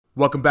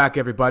Welcome back,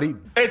 everybody.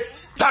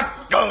 It's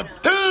Taco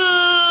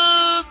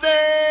Tuesday!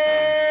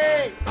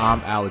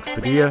 I'm Alex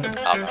Padilla.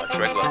 I'm Alex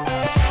Regla.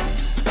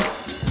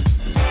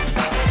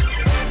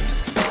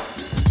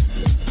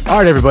 All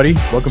right, everybody.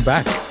 Welcome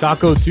back.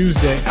 Taco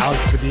Tuesday.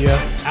 Alex Padilla,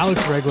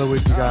 Alex Regla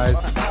with you guys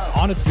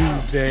on a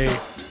Tuesday.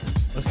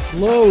 A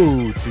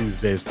slow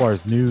Tuesday as far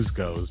as news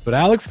goes. But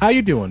Alex, how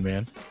you doing,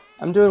 man?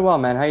 I'm doing well,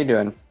 man. How you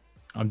doing?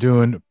 I'm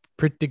doing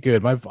pretty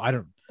good.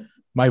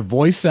 My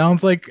voice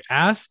sounds like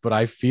ass, but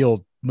I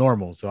feel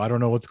normal. So I don't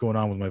know what's going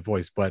on with my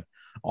voice, but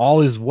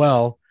all is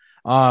well.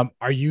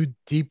 Are you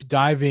deep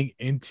diving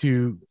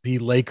into the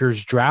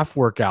Lakers draft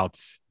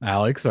workouts,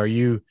 Alex? Are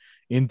you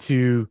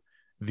into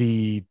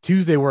the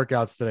Tuesday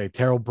workouts today?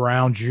 Terrell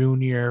Brown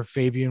Jr.,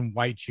 Fabian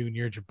White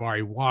Jr.,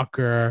 Jabari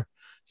Walker,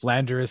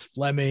 Flanders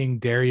Fleming,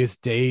 Darius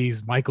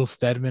Days, Michael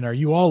Stedman. Are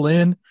you all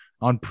in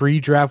on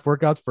pre-draft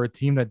workouts for a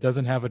team that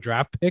doesn't have a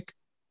draft pick?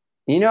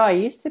 You know, I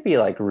used to be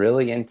like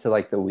really into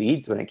like the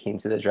weeds when it came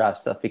to the draft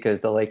stuff because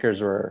the Lakers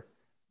were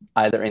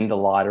either in the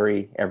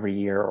lottery every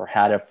year or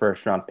had a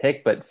first round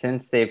pick. But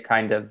since they've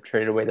kind of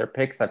traded away their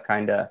picks, I've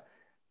kind of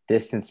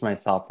distanced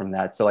myself from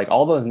that. So like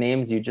all those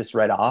names you just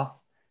read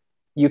off,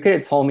 you could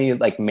have told me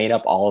like made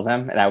up all of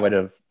them and I would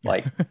have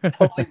like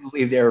totally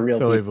believed they were real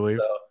people.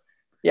 So,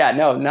 yeah,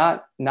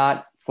 no,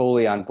 not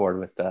fully on board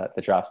with the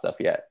draft stuff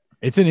yet.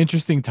 It's an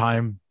interesting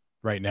time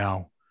right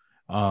now.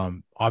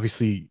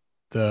 Obviously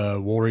the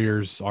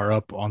Warriors are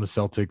up on the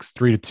Celtics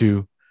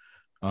 3-2.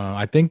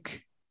 I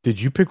think, did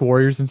you pick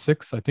Warriors in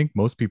 6? I think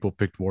most people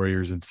picked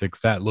Warriors in 6.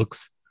 That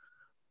looks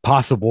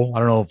possible. I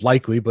don't know if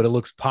likely, but it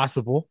looks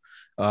possible.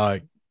 To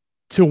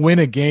win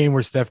a game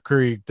where Steph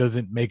Curry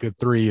doesn't make a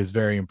 3 is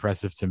very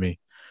impressive to me.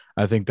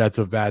 I think that's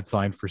a bad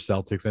sign for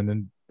Celtics. And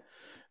then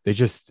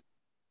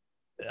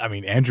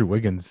Andrew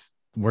Wiggins,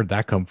 where'd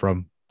that come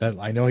from? That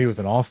I know he was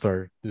an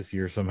all-star this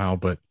year somehow,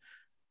 but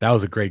that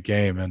was a great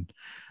game. And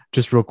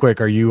just real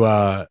quick, are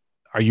you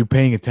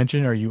paying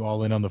attention? Are you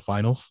all in on the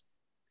finals?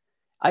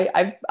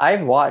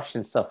 I've watched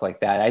and stuff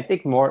like that. I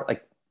think more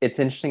like it's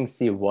interesting to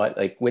see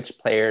which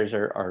players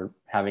are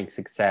having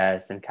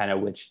success and kind of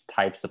which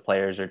types of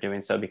players are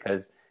doing so,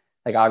 because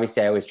like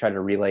obviously I always try to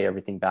relay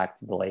everything back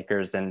to the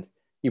Lakers, and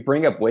you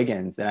bring up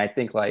Wiggins and I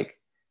think like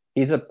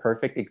he's a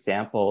perfect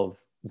example of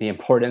the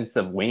importance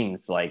of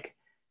wings. Like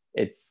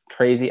it's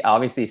crazy.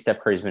 Obviously Steph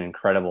Curry's been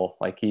incredible.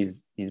 Like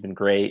he's been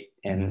great.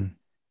 And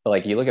but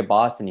like you look at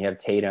Boston, you have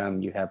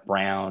Tatum, you have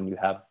Brown, you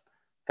have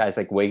guys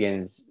like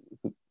Wiggins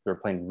who are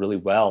playing really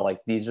well. Like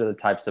these are the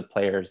types of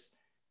players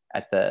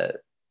at the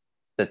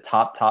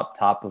top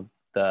of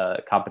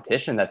the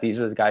competition, that these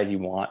are the guys you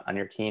want on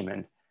your team.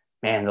 And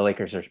man, the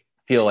Lakers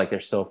feel like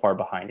they're so far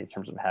behind in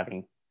terms of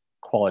having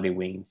quality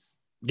wings.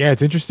 Yeah,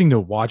 it's interesting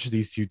to watch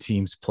these two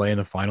teams play in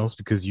the finals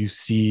because you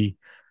see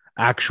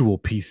actual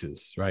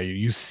pieces, right?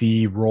 You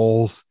see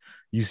roles,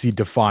 you see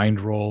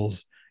defined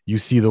roles, you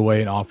see the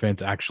way an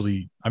offense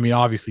actually, I mean,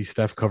 obviously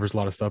Steph covers a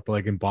lot of stuff, but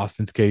like in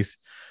Boston's case,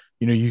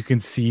 you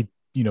can see,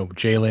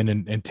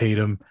 Jalen and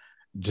Tatum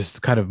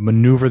just kind of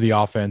maneuver the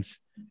offense.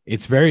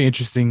 It's very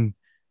interesting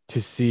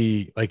to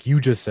see, like you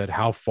just said,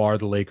 how far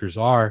the Lakers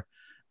are,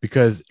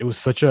 because it was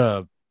such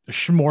a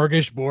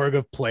smorgasbord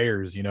of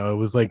players, it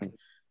was like,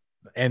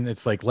 and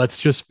it's like, let's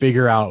just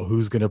figure out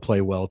who's going to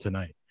play well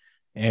tonight.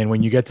 And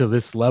when you get to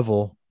this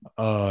level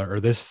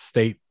or this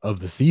state of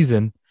the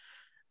season,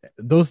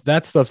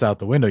 that stuff's out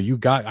the window.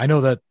 I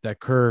know that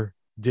Kerr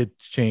did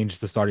change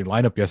the starting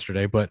lineup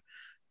yesterday, but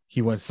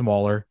he went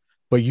smaller,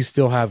 but you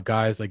still have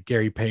guys like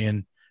Gary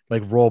Payton,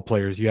 like role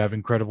players. You have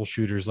incredible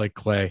shooters like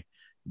Clay.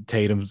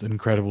 Tatum's an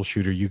incredible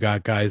shooter. You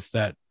got guys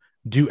that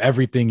do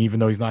everything, even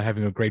though he's not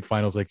having a great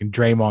finals, like in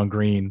Draymond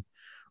Green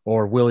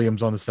or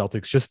Williams on the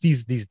Celtics, just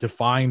these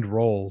defined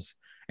roles,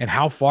 and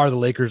how far the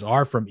Lakers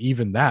are from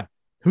even that.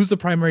 Who's the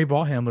primary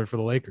ball handler for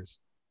the Lakers?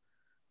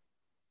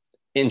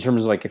 In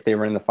terms of like if they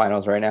were in the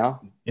finals right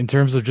now? In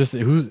terms of just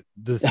who's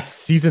the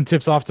season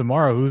tips off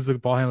tomorrow, who's the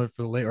ball handler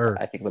for the Lakers?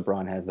 I think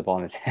LeBron has the ball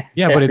in his hands.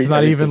 Yeah, but it's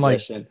not even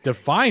like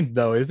defined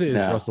though, is it?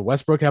 Does Russell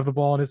Westbrook have the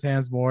ball in his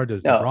hands more?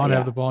 Does LeBron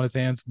have the ball in his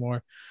hands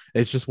more?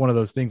 It's just one of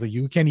those things. Like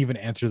you can't even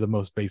answer the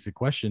most basic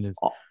question is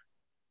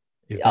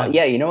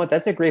yeah, you know what?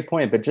 That's a great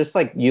point. But just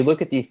like you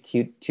look at these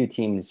two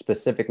teams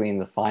specifically in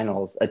the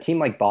finals, a team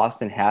like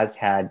Boston has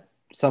had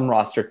some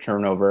roster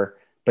turnover,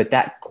 but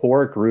that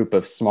core group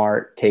of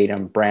Smart,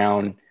 Tatum,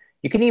 Brown,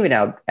 you can even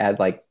add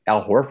like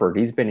Al Horford.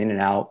 He's been in and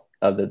out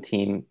of the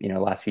team,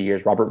 last few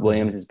years. Robert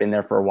Williams has been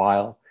there for a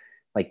while.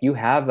 Like you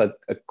have a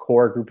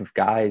core group of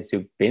guys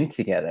who've been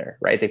together,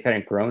 right? They've kind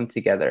of grown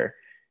together.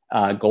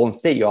 Golden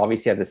State, you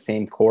obviously have the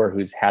same core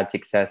who's had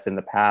success in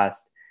the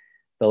past.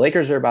 The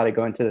Lakers are about to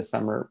go into the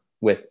summer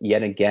with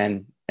yet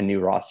again a new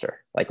roster.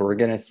 Like we're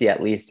going to see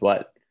at least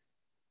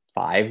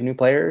 5 new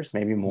players,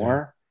 maybe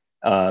more.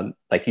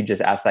 Like you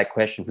just asked that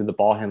question, who the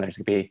ball handlers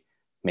could be.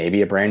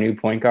 Maybe a brand new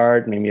point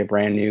guard, maybe a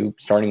brand new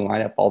starting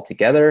lineup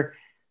altogether.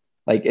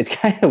 Like it's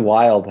kind of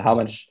wild how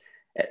much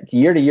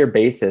year to year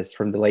basis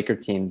from the Laker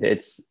team.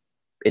 It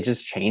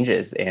just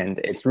changes, and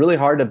it's really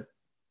hard to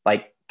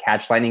like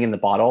catch lightning in the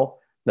bottle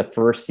the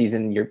first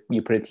season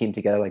you put a team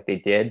together like they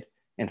did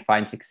and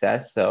find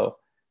success. So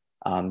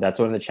that's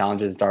one of the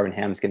challenges Darvin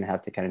Ham's going to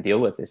have to kind of deal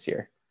with this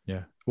year.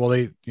 Yeah. Well,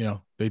 they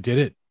did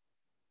it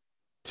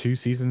 3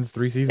 seasons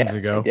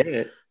ago. They did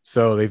it.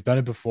 So they've done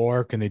it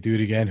before. Can they do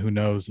it again? Who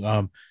knows?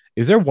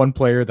 Is there one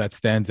player that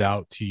stands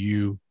out to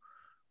you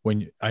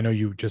I know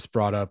you just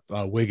brought up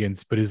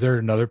Wiggins, but is there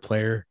another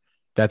player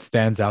that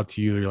stands out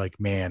to you? You're like,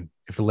 man,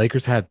 if the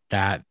Lakers had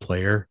that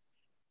player,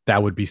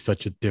 that would be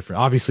such a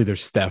different. Obviously,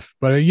 there's Steph,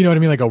 but you know what I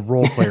mean, like a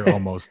role player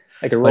almost.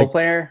 Like a role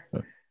player.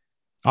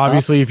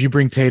 Obviously, if you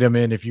bring Tatum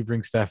in, if you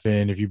bring Steph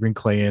in, if you bring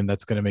Clay in,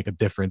 that's going to make a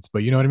difference.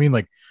 But you know what I mean,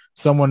 like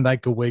someone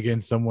like a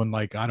Wiggins, someone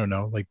like I don't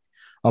know, like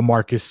a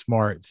Marcus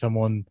Smart,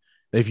 someone.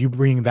 If you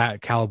bring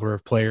that caliber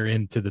of player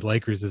into the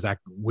Lakers,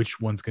 which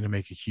one's going to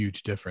make a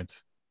huge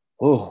difference?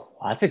 Oh,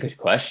 that's a good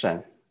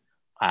question.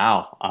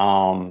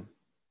 Wow.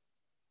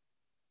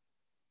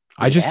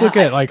 I just look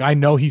at I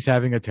know he's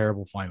having a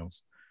terrible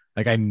finals.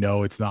 Like I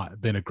know it's not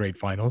been a great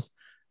finals,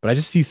 but I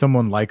just see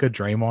someone like a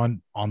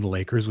Draymond on the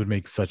Lakers would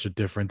make such a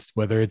difference,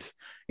 whether it's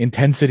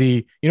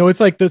intensity. You know, it's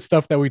like the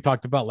stuff that we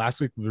talked about last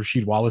week with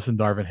Rasheed Wallace and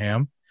Darvin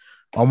Ham,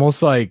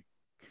 almost like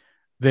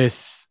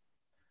this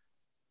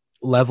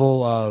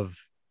level of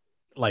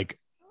like,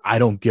 I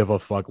don't give a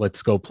fuck,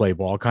 let's go play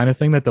ball kind of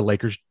thing that the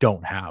Lakers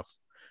don't have.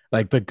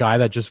 Like the guy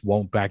that just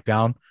won't back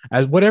down.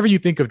 As whatever you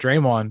think of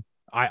Draymond,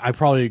 I'm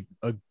probably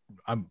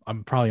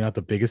not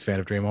the biggest fan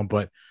of Draymond,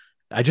 but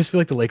I just feel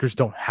like the Lakers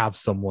don't have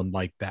someone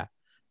like that.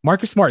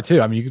 Marcus Smart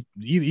too. I mean,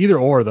 you either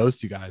or those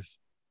two guys.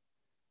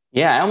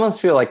 Yeah, I almost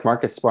feel like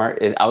Marcus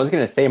Smart is. I was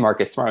going to say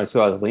Marcus Smart is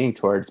who I was leaning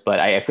towards, but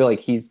I feel like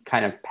he's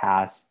kind of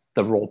past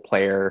the role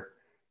player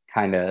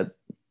kind of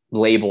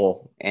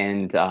label.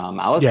 And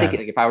I was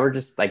thinking like if I were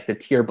just like the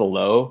tier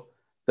below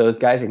those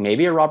guys, like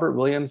maybe a Robert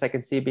Williams, I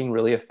could see being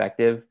really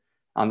effective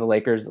on the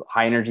Lakers.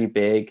 High energy,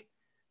 big,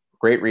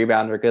 great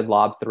rebounder, good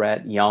lob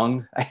threat,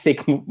 young, I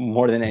think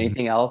more than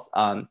anything else.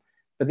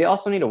 But they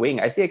also need a wing.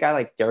 I see a guy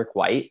like Derek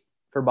White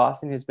for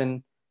Boston who's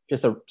been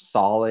just a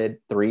solid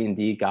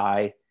 3-and-D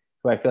guy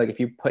who I feel like if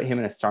you put him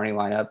in a starting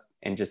lineup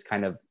and just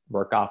kind of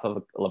work off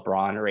of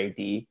LeBron or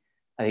AD,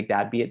 I think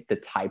that'd be the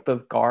type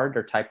of guard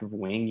or type of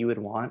wing you would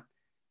want.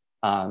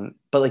 But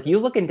like you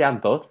looking down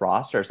both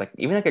rosters, like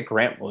even like a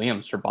Grant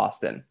Williams for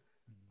Boston,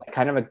 like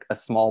kind of a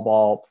small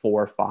ball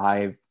 4 or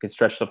 5, could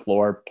stretch the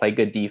floor, play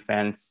good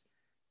defense.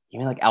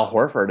 Even like Al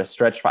Horford, a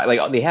stretch 5.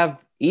 Like they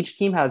have, each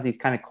team has these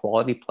kind of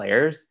quality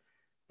players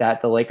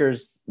that the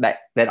Lakers that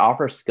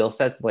offer skill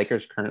sets the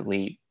Lakers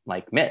currently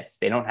like miss.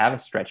 They don't have a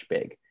stretch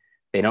big.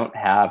 They don't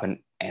have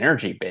an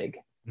energy big,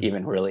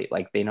 even really.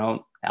 Like they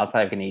don't,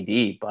 outside of an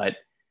AD, but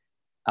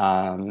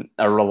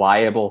a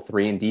reliable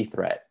 3-and-D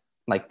threat.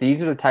 Like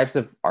these are the types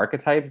of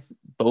archetypes.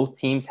 Both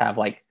teams have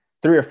like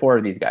 3 or 4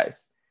 of these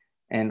guys,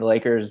 and the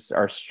Lakers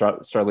are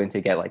struggling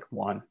to get like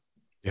one.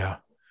 Yeah.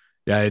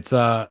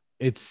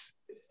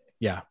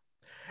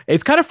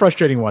 It's kind of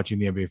frustrating watching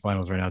the NBA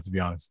Finals right now, to be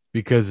honest,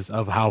 because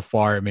of how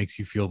far it makes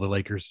you feel the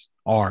Lakers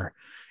are,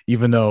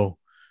 even though,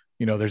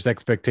 you know, there's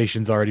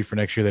expectations already for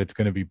next year that it's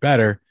going to be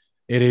better.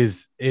 It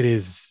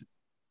is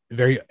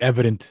very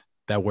evident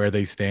that where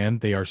they stand,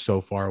 they are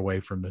so far away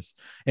from this.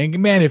 And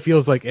man, it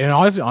feels like, and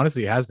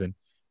honestly, it has been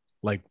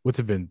like, what's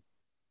it been,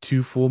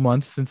 2 full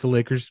months since the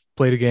Lakers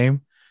played a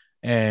game.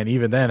 And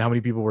even then, how many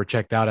people were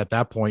checked out at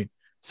that point?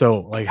 So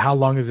like, how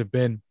long has it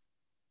been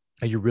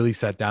that you really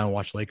sat down and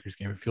watched Lakers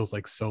game? It feels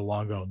like so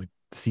long ago. The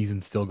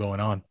season's still going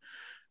on.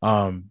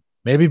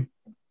 Maybe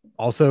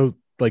also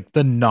like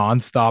the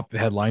nonstop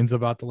headlines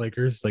about the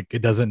Lakers. Like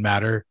it doesn't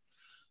matter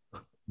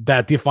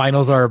that the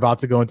finals are about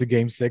to go into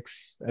game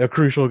 6, a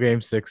crucial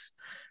game 6,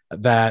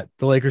 that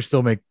the Lakers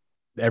still make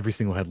every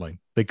single headline.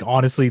 Like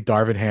honestly,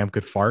 Darvin Ham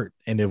could fart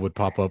and it would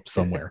pop up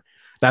somewhere.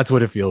 That's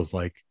what it feels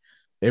like.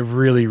 It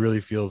really,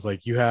 really feels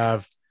like you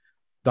have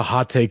the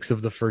hot takes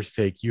of the first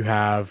take. You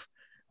have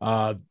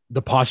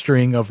the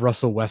posturing of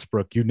Russell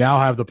Westbrook. You now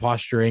have the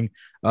posturing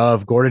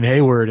of Gordon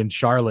Hayward in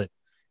Charlotte.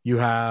 You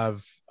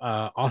have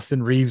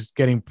Austin Reeves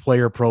getting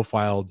player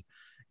profiled.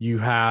 You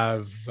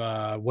have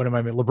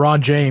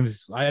LeBron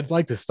James. I'd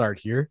like to start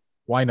here.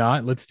 Why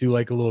not? Let's do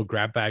like a little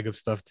grab bag of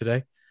stuff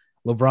today.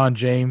 LeBron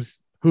James,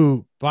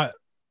 but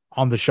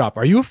on The Shop.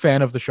 Are you a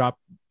fan of The Shop?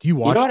 Do you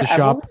watch The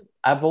Shop?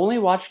 I've only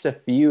watched a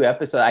few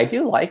episodes. I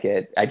do like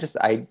it.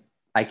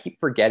 I keep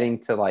forgetting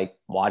to like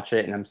watch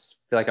it, and feel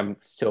like I'm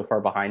so far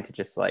behind to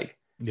just like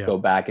go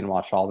back and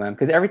watch all of them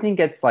because everything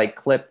gets like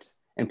clipped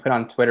and put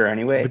on Twitter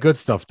anyway. The good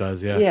stuff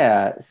does, yeah.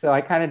 Yeah, so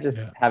I kind of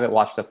just haven't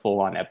watched a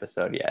full-on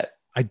episode yet.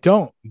 I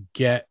don't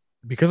get,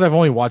 because I've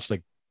only watched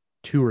like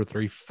 2 or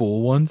 3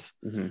 full ones.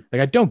 Mm-hmm.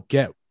 Like I don't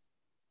get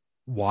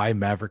why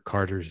Maverick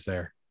Carter's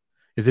there.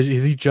 Is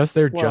he just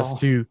there just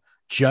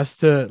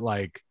to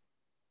like?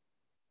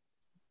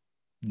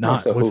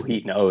 Not so who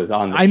he knows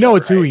on the I know show,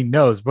 it's right? Who he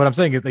knows, but I'm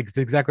saying it's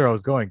exactly where I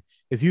was going.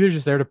 Is either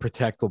just there to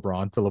protect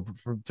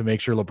LeBron to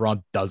make sure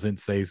LeBron doesn't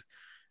say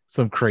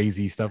some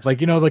crazy stuff, like,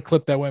 you know, the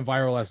clip that went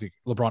viral last week.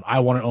 LeBron,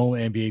 I want to own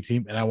the NBA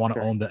team, and I want to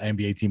own the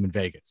NBA team in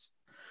Vegas.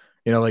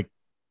 You know, like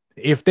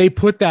if they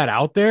put that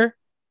out there,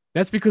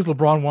 That's because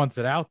LeBron wants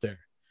it out there.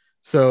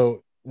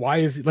 So why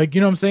is like,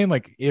 you know what I'm saying?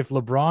 Like if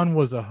LeBron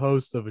was a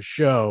host of a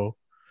show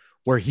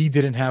where he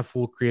didn't have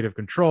full creative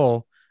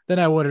control, then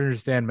I would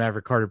understand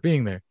Maverick Carter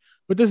being there.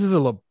 But this is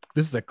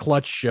a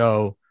clutch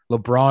show,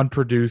 LeBron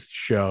produced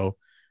show.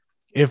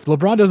 If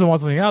LeBron doesn't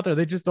want something out there,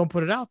 they just don't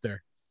put it out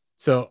there.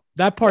 So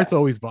that part's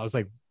always bothers.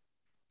 Like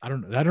I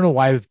don't know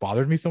why this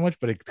bothered me so much,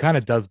 but it kind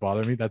of does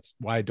bother me. That's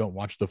why I don't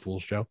watch the full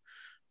show.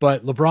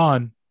 But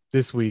LeBron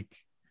this week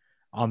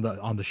on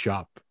the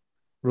shop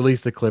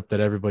released a clip that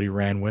everybody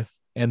ran with,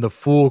 and the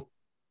full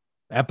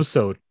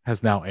episode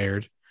has now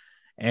aired.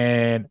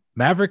 And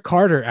Maverick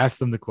Carter asked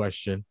them the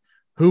question,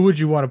 who would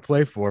you want to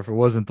play for if it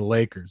wasn't the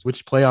Lakers?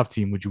 Which playoff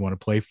team would you want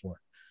to play for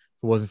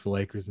if it wasn't for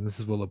Lakers? And this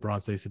is what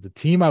LeBron said. He said, the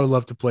team I would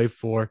love to play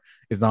for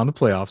is not in the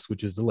playoffs,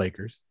 which is the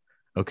Lakers.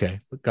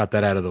 Okay, got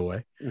that out of the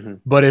way. Mm-hmm.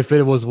 But if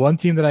it was one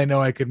team that I know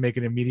I could make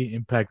an immediate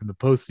impact in the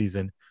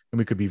postseason and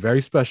we could be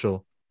very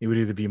special, it would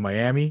either be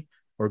Miami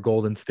or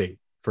Golden State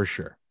for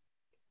sure.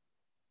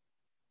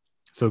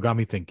 So it got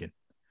me thinking,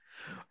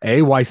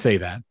 A, why say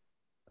that?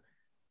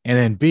 And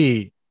then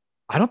B,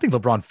 I don't think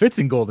LeBron fits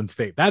in Golden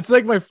State. That's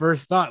like my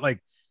first thought.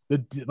 Like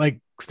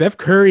Steph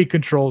Curry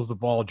controls the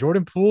ball.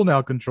 Jordan Poole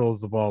now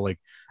controls the ball. Like,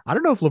 I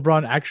don't know if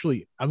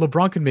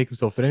LeBron can make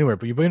himself fit anywhere,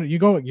 but you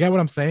get what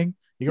I'm saying?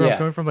 You know where I'm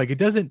coming from? Like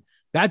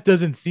that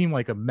doesn't seem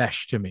like a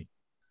mesh to me.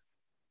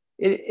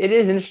 It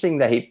is interesting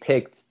that he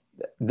picked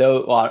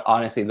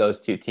honestly,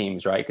 those two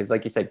teams, right? Because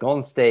like you said,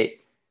 Golden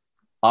State,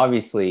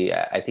 obviously,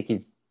 I think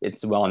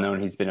it's well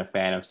known he's been a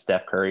fan of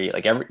Steph Curry.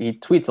 Like he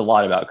tweets a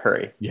lot about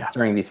Curry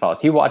during these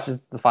finals. He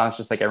watches the finals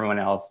just like everyone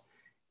else,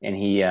 and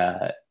he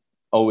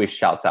always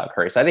shouts out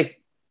Curry. So I think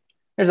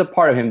there's a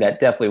part of him that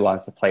definitely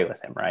wants to play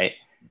with him, right?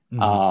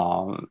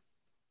 Mm-hmm.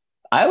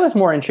 I was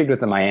more intrigued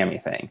with the Miami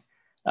thing.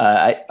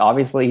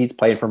 Obviously, he's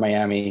played for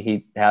Miami.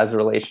 He has a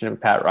relationship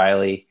with Pat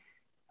Riley.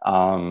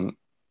 I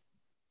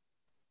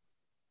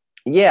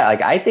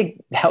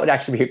think that would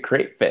actually be a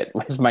great fit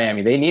with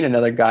Miami. They need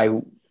another guy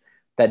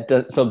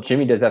so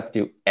Jimmy does have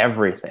to do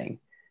everything.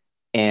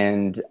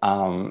 And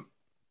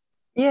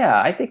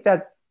I think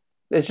that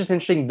it's just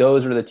interesting.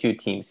 Those are the two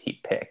teams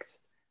he picked.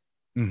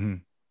 Mm-hmm.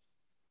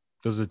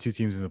 Those are the two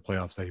teams in the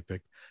playoffs that he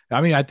picked.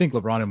 I mean, I think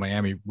LeBron in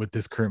Miami with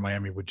this current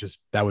Miami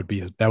that would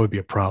be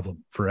a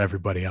problem for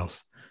everybody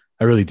else.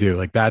 I really do.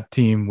 Like that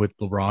team with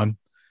LeBron,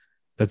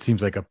 that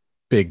seems like a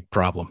big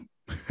problem.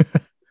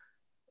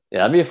 Yeah,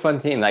 that'd be a fun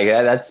team. Like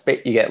that's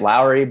you get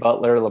Lowry,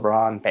 Butler,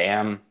 LeBron,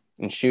 Bam,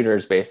 and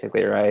shooters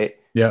basically, right?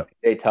 Yeah.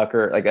 Jay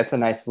Tucker, like that's a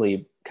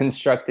nicely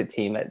constructed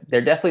team. That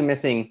they're definitely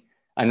missing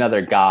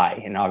another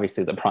guy, and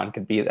obviously LeBron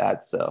could be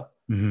that. So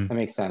That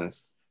makes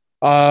sense.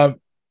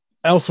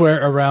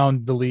 Elsewhere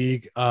around the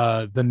league,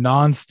 the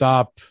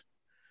nonstop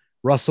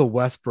Russell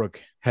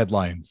Westbrook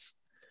headlines.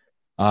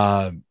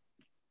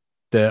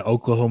 The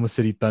Oklahoma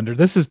City Thunder.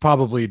 This is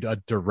probably a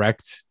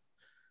direct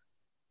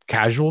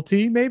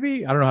casualty,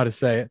 maybe. I don't know how to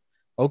say it.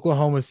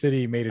 Oklahoma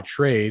City made a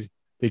trade.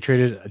 They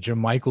traded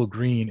JaMychal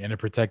Green and a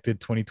protected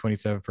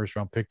 2027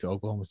 first-round pick to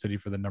Oklahoma City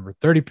for the number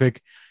 30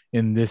 pick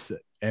in this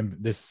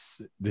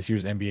year's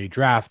NBA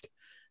draft.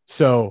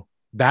 So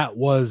that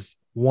was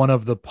one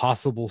of the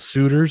possible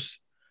suitors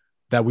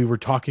that we were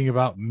talking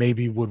about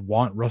maybe would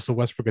want Russell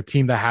Westbrook, a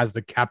team that has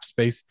the cap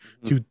space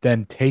to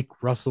then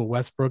take Russell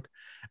Westbrook.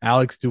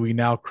 Alex, do we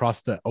now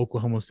cross the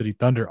Oklahoma City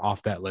Thunder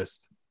off that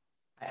list?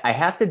 I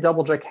have to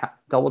double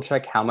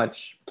check how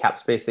much cap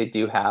space they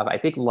do have. I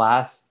think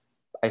last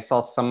I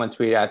saw someone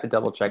tweet, I have to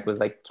double check, was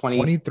like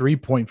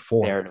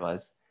 23.4. There it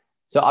was.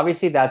 So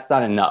obviously that's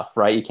not enough,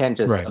 right? You can't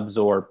just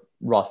absorb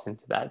Russ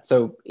into that.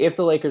 So if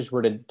the Lakers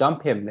were to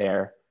dump him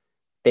there,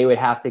 they would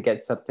have to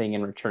get something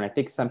in return. I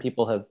think some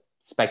people have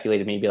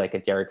speculated maybe like a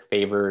Derek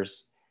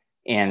Favors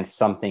and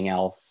something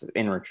else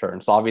in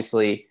return. So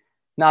obviously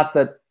not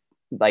the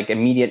like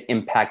immediate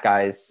impact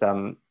guys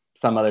some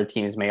other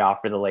teams may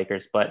offer the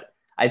Lakers, but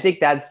I think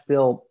that's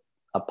still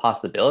a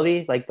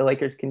possibility. Like the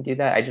Lakers can do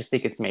that. I just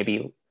think it's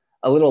maybe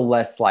a little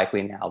less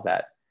likely now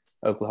that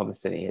Oklahoma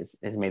City has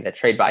made that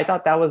trade. But I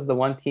thought that was the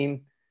one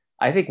team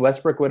I think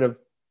Westbrook would have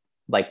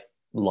like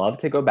loved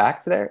to go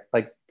back there.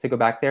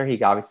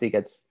 He obviously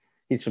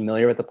he's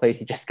familiar with the place.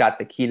 He just got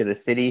the key to the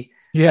city.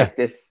 Yeah. Like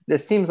this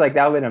seems like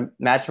that would have been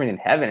a match made in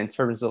heaven in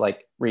terms of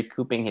like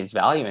recouping his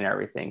value and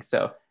everything.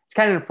 So it's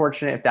kind of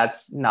unfortunate if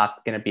that's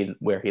not going to be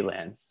where he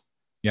lands.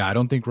 Yeah, I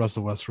don't think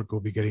Russell Westbrook will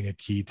be getting a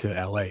key to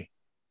LA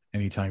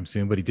anytime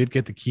soon, but he did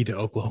get the key to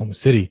Oklahoma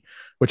City,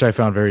 which I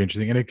found very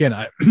interesting. And again,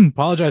 I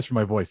apologize for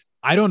my voice.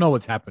 I don't know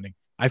what's happening.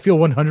 I feel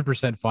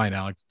 100% fine,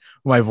 Alex.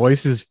 My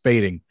voice is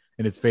fading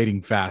and it's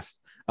fading fast.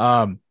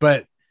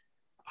 But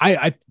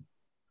I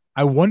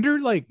wonder,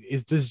 like,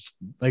 is this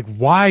like,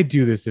 why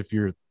do this if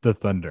you're the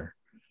Thunder?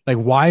 Like,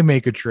 why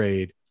make a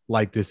trade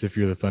like this if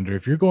you're the Thunder?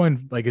 If you're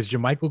going, like, is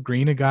JaMychal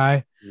Green a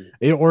guy,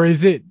 or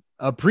is it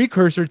a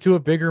precursor to a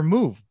bigger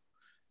move?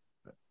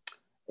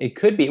 It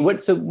could be.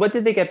 What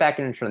did they get back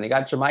in return? They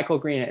got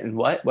JaMychal Green and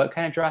what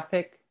kind of draft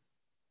pick?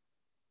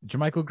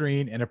 JaMychal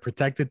Green, and a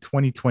protected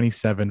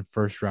 2027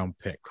 first round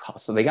pick.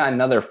 So they got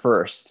another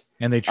first.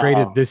 And they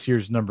traded this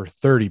year's number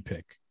 30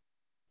 pick.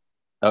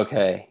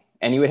 Okay.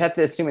 And you would have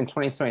to assume in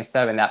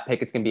 2027 that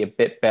pick is going to be a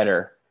bit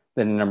better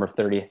than the number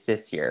 30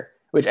 this year,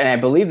 and I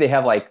believe they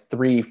have like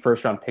 3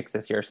 first round picks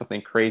this year, or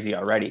something crazy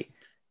already.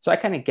 So I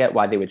kind of get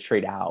why they would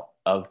trade out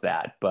of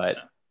that. But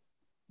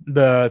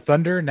the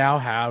Thunder now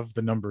have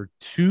the number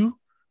 2,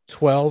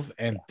 12,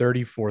 and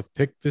 34th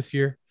pick this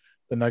year.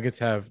 The Nuggets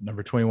have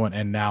number 21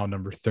 and now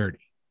number 30.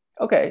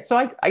 Okay, so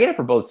I get it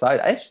for both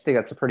sides. I just think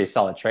that's a pretty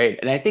solid trade.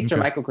 And I think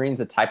JaMychal Green's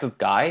a type of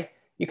guy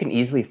you can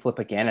easily flip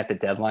again at the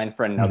deadline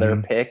for another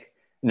pick,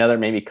 another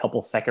maybe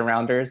couple second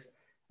rounders.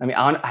 I mean,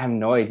 I have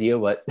no idea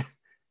what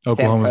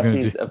Oklahoma's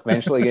going to do.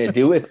 Eventually going to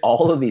do with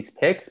all of these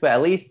picks, but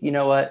at least, you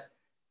know what?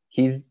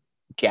 He's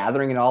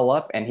gathering it all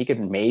up, and he could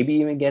maybe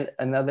even get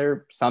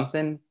another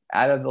something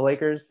out of the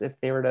Lakers if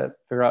they were to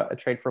figure out a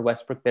trade for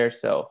Westbrook there.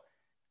 So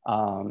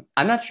I'm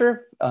not sure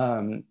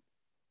if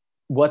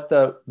what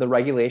the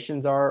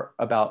regulations are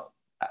about.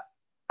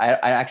 I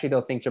actually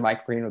don't think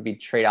JaMychal Green would be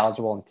trade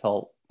eligible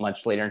until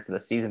much later into the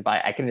season,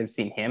 but I could have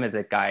seen him as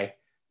a guy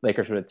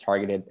Lakers would have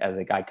targeted as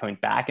a guy coming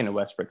back in a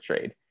Westbrook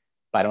trade,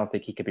 but I don't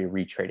think he could be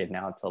retraded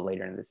now until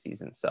later in the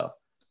season. So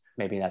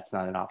maybe that's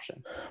not an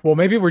option. Well,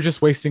 maybe we're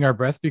just wasting our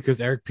breath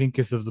because Eric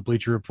Pincus of the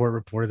Bleacher Report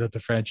reported that the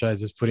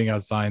franchise is putting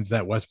out signs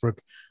that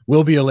Westbrook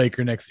will be a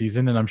Laker next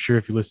season. And I'm sure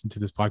if you listen to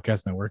this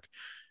podcast network,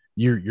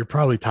 you're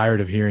probably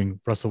tired of hearing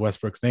Russell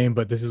Westbrook's name,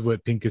 but this is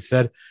what Pincus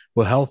said.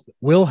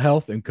 Will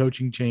health and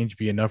coaching change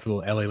be enough for the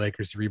LA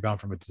Lakers to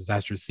rebound from a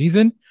disastrous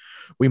season?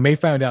 We may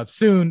find out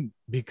soon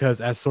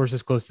because, as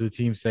sources close to the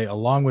team say,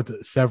 along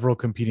with several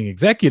competing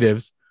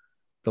executives,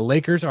 the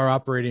Lakers are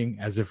operating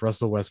as if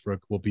Russell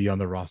Westbrook will be on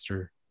the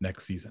roster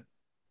next season.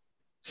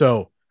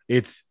 So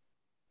it's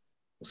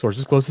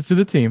sources closest to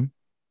the team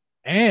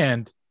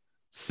and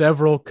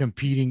several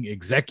competing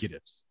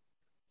executives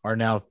are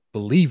now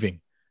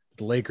believing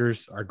the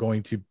Lakers are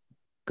going to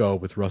go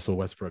with Russell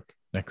Westbrook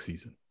next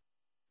season.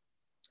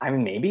 I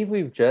mean, maybe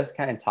we've just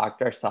kind of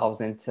talked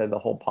ourselves into the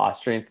whole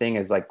posturing thing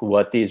as like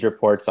what these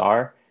reports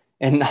are,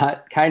 and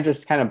not kind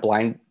of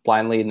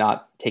blindly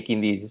not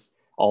taking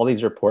all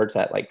these reports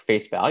at like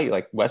face value.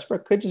 Like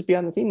Westbrook could just be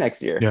on the team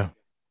next year. Yeah.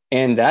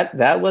 And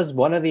that was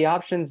one of the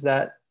options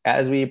that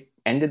as we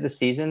ended the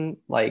season,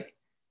 like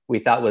we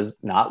thought was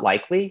not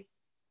likely,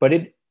 but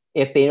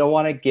if they don't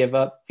want to give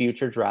up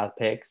future draft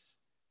picks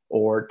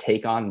or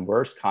take on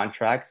worse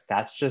contracts,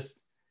 that's just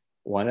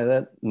one of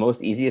the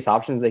most easiest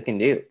options they can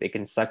do. They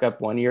can suck up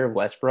 1 year of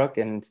Westbrook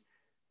and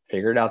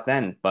figure it out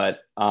then. But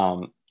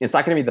it's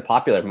not going to be the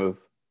popular move.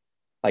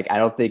 Like, I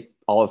don't think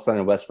all of a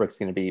sudden Westbrook's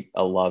going to be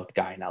a loved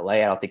guy in LA.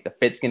 I don't think the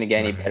fit's going to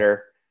get any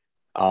better.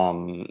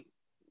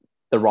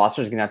 The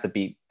roster is going to have to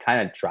be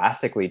kind of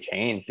drastically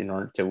changed in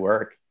order to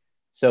work.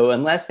 So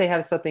unless they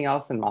have something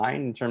else in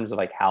mind in terms of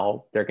like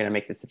how they're going to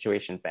make the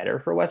situation better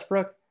for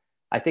Westbrook,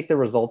 I think the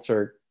results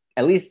are,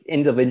 at least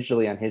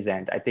individually on his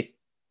end, I think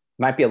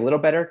might be a little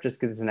better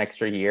just because it's an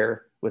extra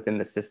year within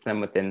the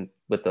system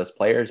with those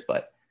players,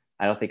 but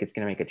I don't think it's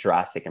going to make a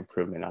drastic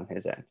improvement on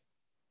his end.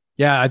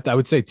 Yeah, I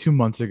would say 2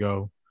 months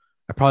ago,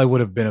 I probably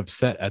would have been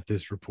upset at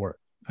this report.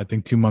 I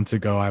think 2 months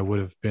ago, I would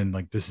have been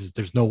like,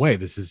 there's no way,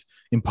 this is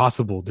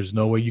impossible. There's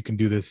no way you can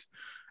do this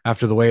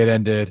after the way it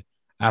ended,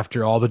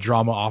 after all the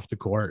drama off the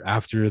court,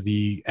 after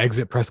the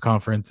exit press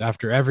conference,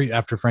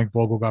 after Frank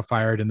Vogel got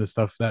fired and the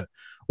stuff that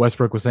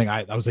Westbrook was saying.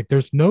 I was like,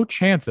 there's no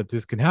chance that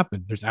this can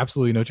happen. There's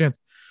absolutely no chance.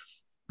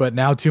 But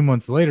now 2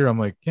 months later, I'm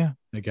like, yeah,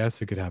 I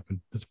guess it could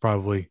happen. It's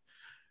probably,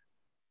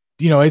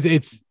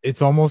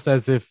 it's almost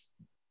as if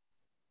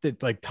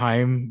like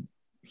time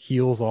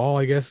heals all,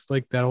 I guess,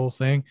 like that whole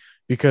saying,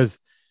 because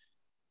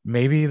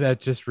maybe that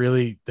just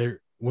really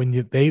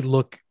they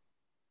look,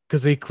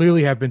 because they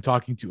clearly have been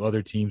talking to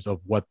other teams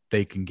of what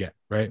they can get,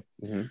 right?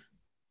 Mm-hmm.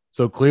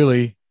 So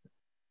clearly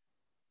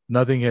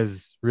nothing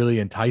has really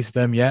enticed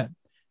them yet.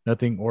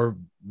 Nothing, or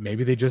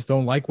maybe they just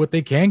don't like what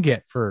they can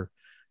get for.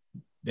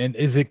 And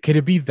could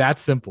it be that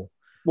simple?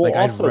 Well, like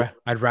also,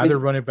 I'd rather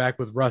run it back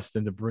with Russ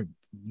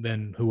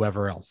than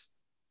whoever else.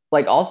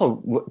 Like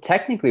also,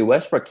 technically,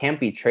 Westbrook can't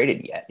be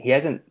traded yet. He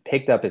hasn't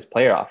picked up his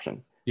player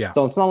option. Yeah.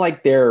 So it's not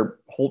like they're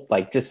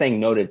like just saying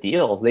no to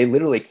deals. They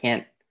literally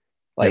can't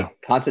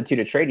constitute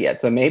a trade yet.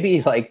 So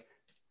maybe like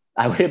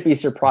I wouldn't be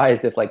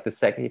surprised if like the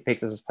second he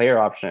picks up his player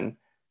option,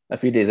 a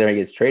few days later he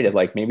gets traded.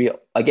 Like maybe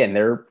again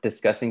they're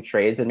discussing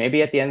trades, and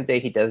maybe at the end of the day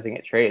he doesn't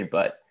get traded.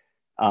 But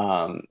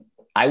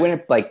I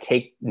wouldn't like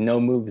take no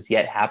moves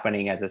yet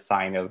happening as a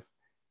sign of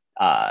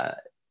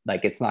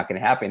like it's not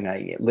going to happen.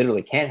 It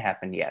literally can't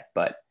happen yet.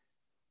 But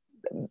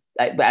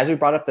as we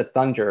brought up the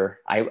Thunder,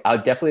 I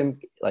would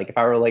definitely, like, if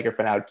I were a Laker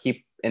fan, I would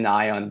keep an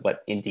eye on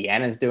what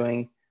Indiana's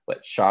doing,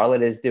 what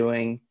Charlotte is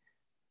doing,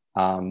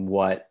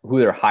 who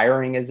they're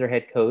hiring as their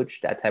head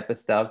coach, that type of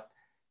stuff.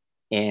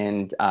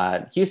 And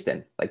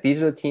Houston, like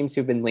these are the teams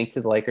who've been linked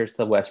to the Lakers,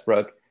 to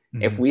Westbrook.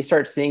 Mm-hmm. If we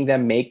start seeing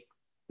them make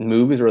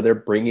moves where they're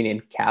bringing in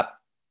cap,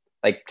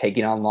 like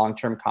taking on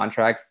long-term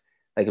contracts,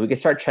 like we can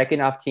start checking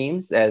off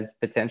teams as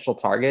potential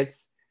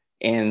targets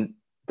And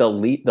the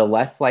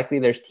less likely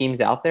there's teams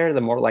out there,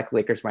 the more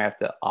likely Lakers might have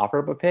to offer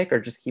up a pick or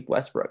just keep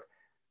Westbrook.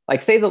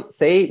 Like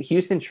say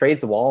Houston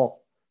trades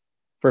Wall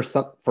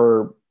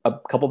for a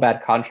couple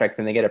bad contracts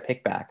and they get a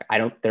pick back.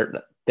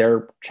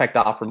 They're checked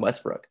off from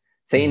Westbrook.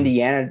 Say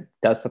Indiana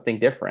does something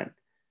different.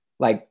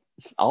 Like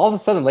all of a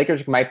sudden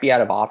Lakers might be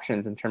out of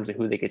options in terms of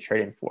who they could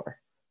trade him for.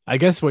 I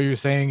guess what you're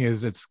saying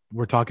is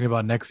we're talking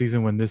about next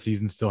season when this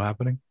season's still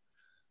happening.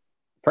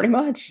 Pretty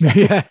much.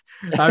 Yeah.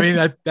 I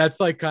mean, that's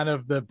like kind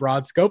of the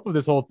broad scope of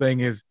this whole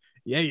thing is,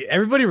 yeah,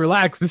 everybody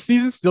relax. This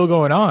season's still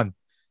going on.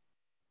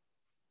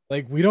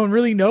 Like, we don't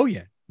really know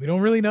yet.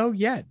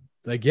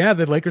 Like, yeah,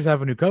 the Lakers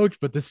have a new coach,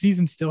 but the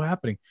season's still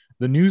happening.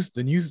 The new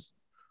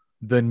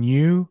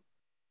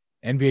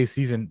NBA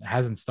season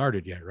hasn't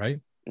started yet, right?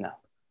 No.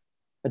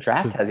 The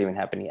draft hasn't even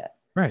happened yet.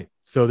 Right.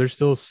 So there's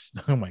still,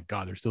 oh my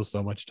God, there's still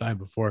so much time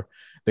before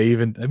they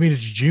even, I mean,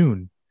 it's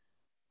June.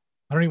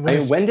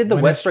 When did the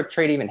Westbrook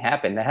trade even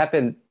happen? That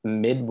happened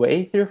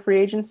midway through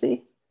free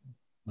agency?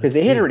 Because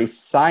they had already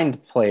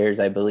signed players,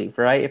 I believe,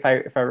 right? If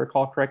I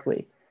recall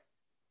correctly.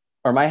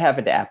 Or it might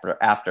happen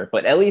after,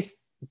 but at least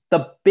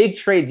the big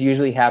trades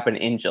usually happen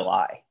in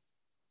July.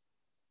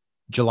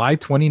 July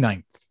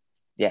 29th.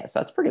 Yeah, so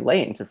that's pretty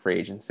late into free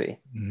agency.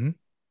 Mm-hmm.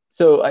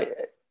 So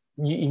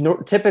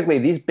typically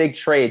these big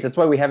trades, that's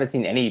why we haven't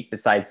seen any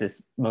besides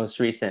this most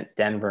recent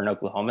Denver and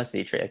Oklahoma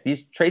City trade. Like,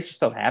 these trades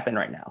just don't happen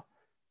right now.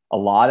 A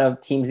lot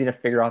of teams need to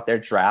figure out their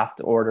draft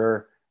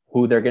order,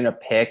 who they're going to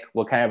pick,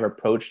 what kind of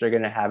approach they're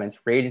going to have into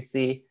free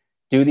agency,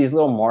 do these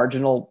little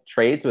marginal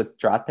trades with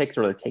draft picks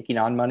where they're taking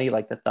on money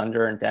like the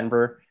Thunder and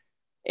Denver.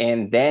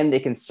 And then they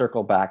can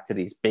circle back to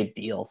these big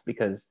deals,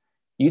 because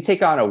you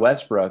take on a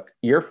Westbrook,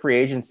 your free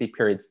agency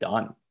period's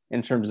done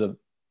in terms of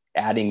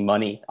adding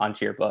money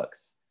onto your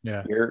books.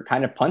 Yeah. You're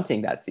kind of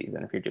punting that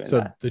season if you're doing that.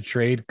 So the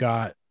trade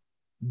got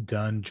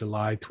done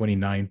July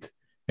 29th,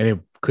 and it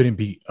couldn't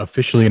be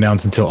officially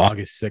announced until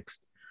August 6th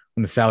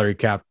when the salary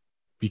cap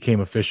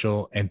became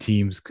official and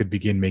teams could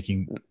begin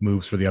making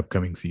moves for the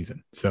upcoming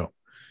season. So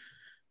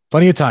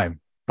plenty of time.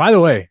 By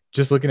the way,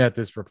 just looking at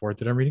this report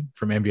that I'm reading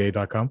from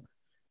NBA.com,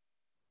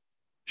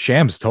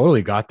 Shams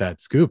totally got that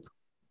scoop.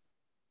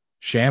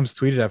 Shams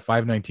tweeted at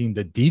 5:19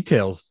 the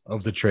details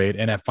of the trade,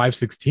 and at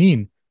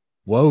 5:16,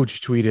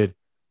 Woj tweeted,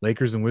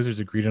 Lakers and Wizards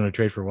agreed on a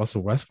trade for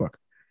Russell Westbrook.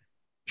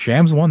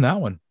 Shams won that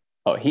one.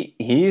 Oh,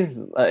 he's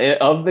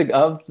of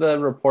the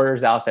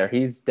reporters out there,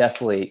 he's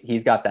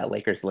got that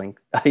Lakers link.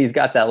 He's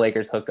got that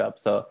Lakers hookup.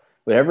 So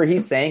whatever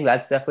he's saying,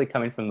 that's definitely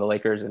coming from the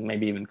Lakers and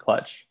maybe even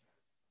Clutch.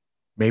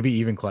 Maybe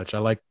even Clutch. I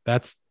like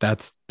that's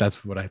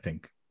what I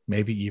think.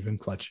 Maybe even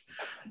Clutch.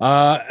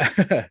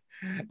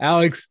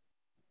 Alex,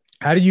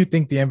 how do you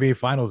think the NBA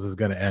Finals is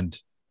going to end?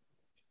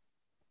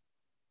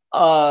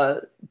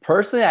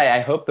 Personally, I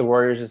hope the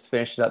Warriors just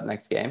finish it up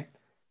next game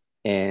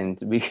and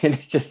we can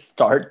just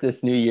start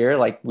this new year.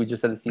 Like we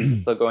just said, the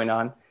season's still going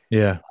on.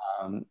 Yeah.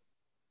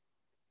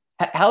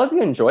 How have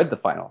you enjoyed the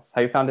finals?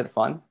 Have you found it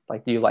fun?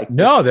 Like, do you like?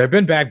 No, there have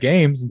been bad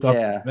games and stuff.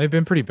 Yeah. They've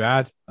been pretty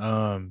bad.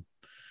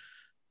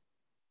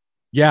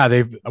 Yeah,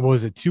 what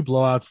was it, 2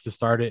 blowouts to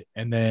start it,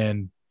 and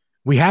then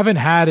we haven't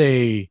had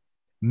a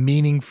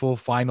meaningful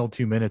final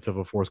 2 minutes of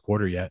a fourth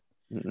quarter yet.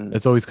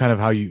 It's always kind of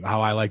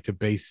how I like to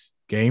base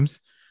games.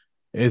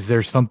 Is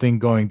there something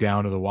going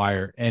down to the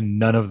wire? And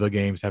none of the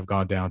games have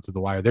gone down to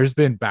the wire. There's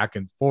been back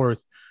and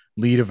forth,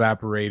 lead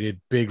evaporated,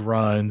 big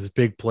runs,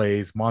 big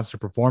plays, monster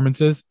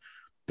performances.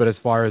 But as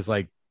far as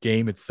like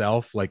game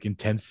itself, like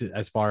intense,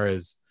 as far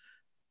as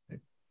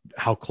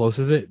how close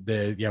is it?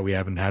 We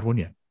haven't had one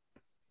yet.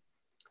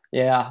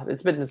 Yeah,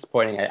 it's been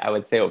disappointing, I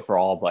would say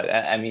overall. But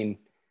I mean,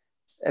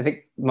 I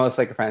think most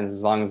Laker fans,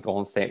 as long as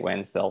Golden State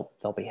wins, they'll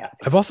be happy.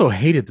 I've also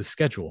hated the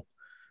schedule.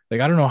 Like,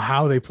 I don't know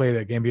how they play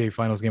that NBA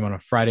Finals game on a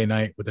Friday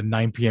night with a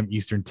 9 p.m.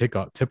 Eastern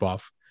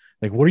tip-off.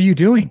 Like, what are you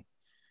doing?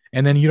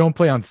 And then you don't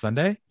play on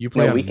Sunday? You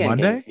play on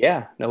Monday? Games.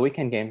 Yeah, no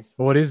weekend games.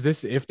 Well, what is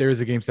this? If there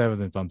is a Game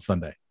 7, it's on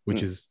Sunday,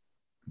 which is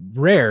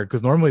rare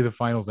because normally the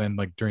finals end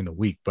like during the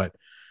week. But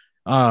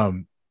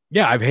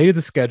yeah, I've hated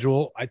the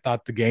schedule. I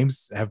thought the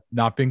games have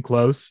not been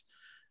close,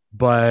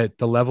 but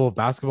the level of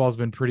basketball has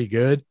been pretty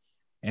good.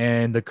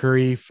 And the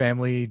Curry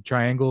family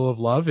triangle of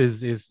love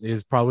is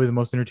probably the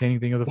most entertaining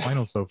thing of the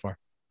finals so far.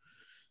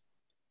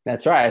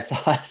 That's right.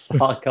 I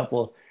saw a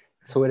couple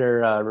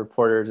Twitter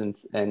reporters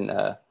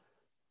and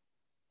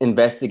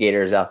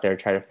investigators out there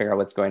try to figure out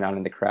what's going on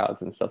in the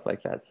crowds and stuff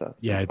like that. So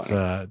it's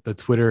the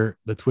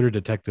Twitter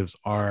detectives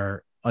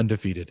are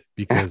undefeated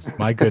because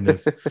my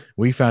goodness,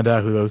 we found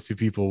out who those two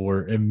people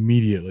were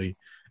immediately,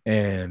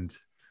 and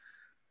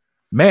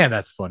man,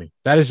 that's funny.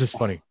 That is just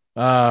funny.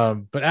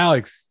 But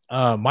Alex,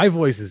 my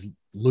voice is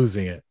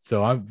losing it,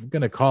 so I'm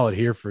gonna call it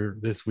here for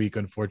this week.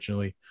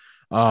 Unfortunately,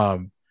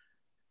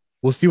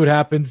 we'll see what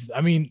happens.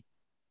 I mean,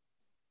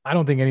 I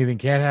don't think anything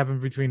can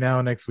happen between now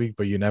and next week,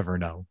 but you never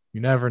know.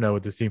 You never know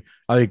with this team.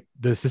 I think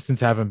the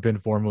assistants haven't been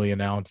formally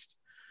announced.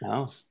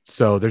 No.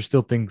 So there's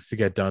still things to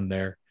get done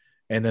there.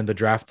 And then the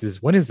draft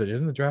when is it?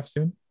 Isn't the draft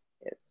soon?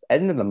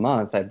 End of the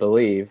month, I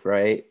believe,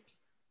 right?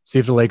 See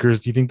if the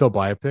Lakers, do you think they'll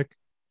buy a pick?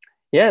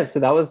 Yeah, so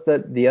that was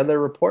the other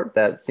report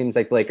that seems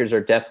like Lakers are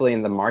definitely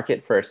in the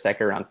market for a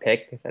second round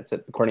pick. That's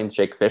according to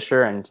Jake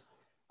Fisher. And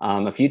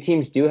a few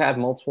teams do have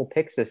multiple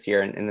picks this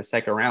year in the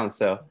second round.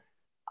 So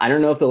I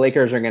don't know if the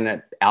Lakers are going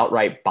to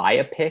outright buy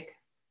a pick.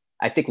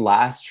 I think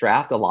last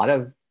draft, a lot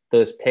of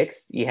those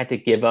picks, you had to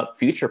give up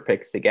future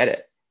picks to get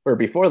it. Where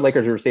before, the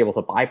Lakers were able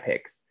to buy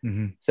picks.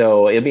 Mm-hmm.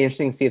 So it'll be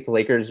interesting to see if the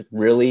Lakers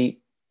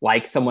really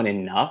like someone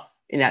enough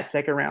in that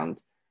second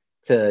round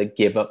to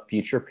give up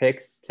future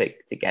picks to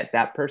get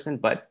that person.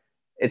 But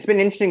it's been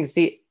interesting to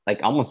see,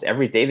 like, almost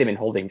every day they've been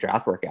holding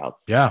draft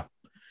workouts. Yeah.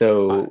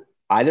 So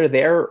either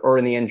there or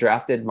in the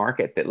undrafted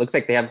market, that looks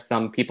like they have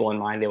some people in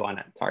mind they want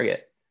to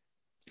target.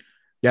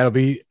 Yeah,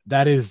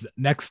 that is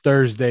next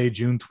Thursday,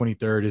 June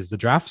 23rd is the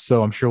draft.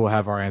 So I'm sure we'll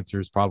have our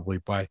answers probably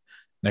by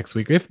next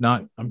week. If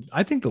not,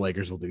 I think the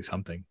Lakers will do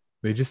something.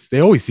 They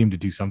always seem to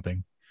do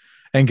something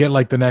and get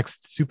like the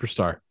next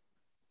superstar.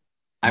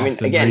 I mean,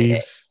 Austin again,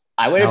 Reeves,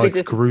 I wouldn't Alex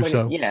be disappointed.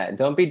 Caruso. Yeah,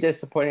 don't be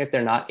disappointed if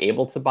they're not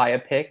able to buy a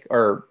pick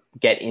or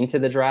get into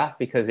the draft,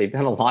 because they've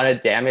done a lot of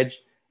damage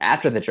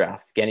after the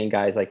draft, getting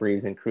guys like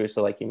Reeves and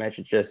Caruso, like you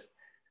mentioned, just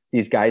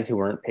these guys who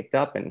weren't picked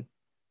up and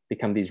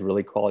become these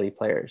really quality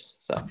players.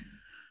 So.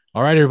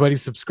 All right, everybody,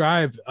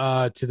 subscribe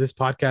to this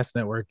podcast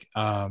network,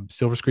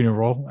 Silver Screen and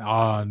Roll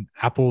on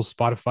Apple,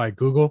 Spotify,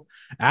 Google.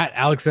 At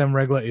Alex M.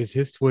 Regla is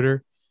his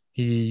Twitter.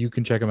 You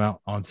can check him out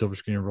on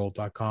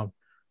silverscreenandroll.com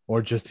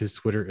or just his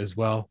Twitter as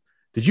well.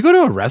 Did you go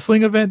to a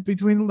wrestling event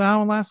between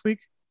now and last week?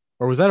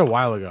 Or was that a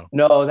while ago?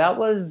 No, that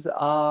was,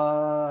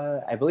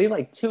 I believe,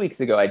 like 2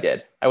 weeks ago I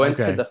did. I went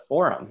to the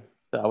Forum.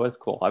 That was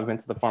cool. I've been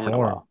to the Forum in a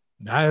while.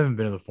 I haven't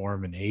been to the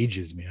Forum in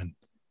ages, man.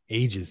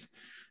 Ages.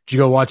 Did you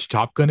go watch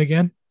Top Gun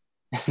again?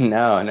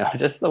 No,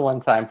 just the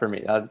one time for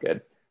me. That was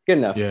good. Good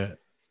enough. Yeah,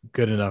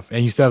 good enough.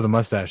 And you still have the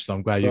mustache, so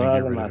I'm glad you didn't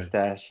get rid of it. The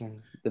mustache.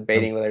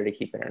 Debating whether to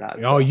keep it or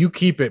not. Oh, you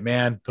keep it,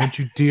 man. Don't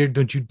you dare.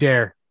 Don't you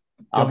dare.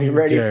 I'll be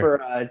ready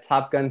for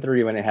Top Gun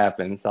 3 when it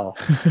happens. I'll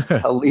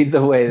lead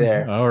the way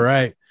there. All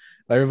right.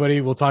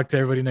 Everybody, we'll talk to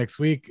everybody next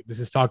week. This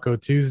is Taco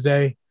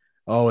Tuesday.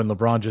 Oh, and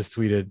LeBron just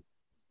tweeted,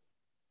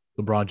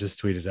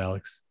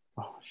 Alex.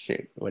 Oh,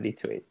 shoot. What did he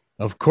tweet?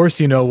 Of course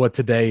you know what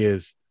today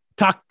is.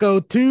 Taco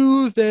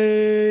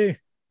Tuesday.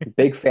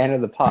 Big fan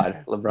of the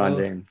pod, LeBron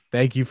James.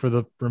 Thank you for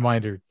the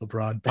reminder,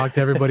 LeBron. Talk to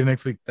everybody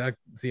next week.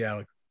 See you,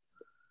 Alex.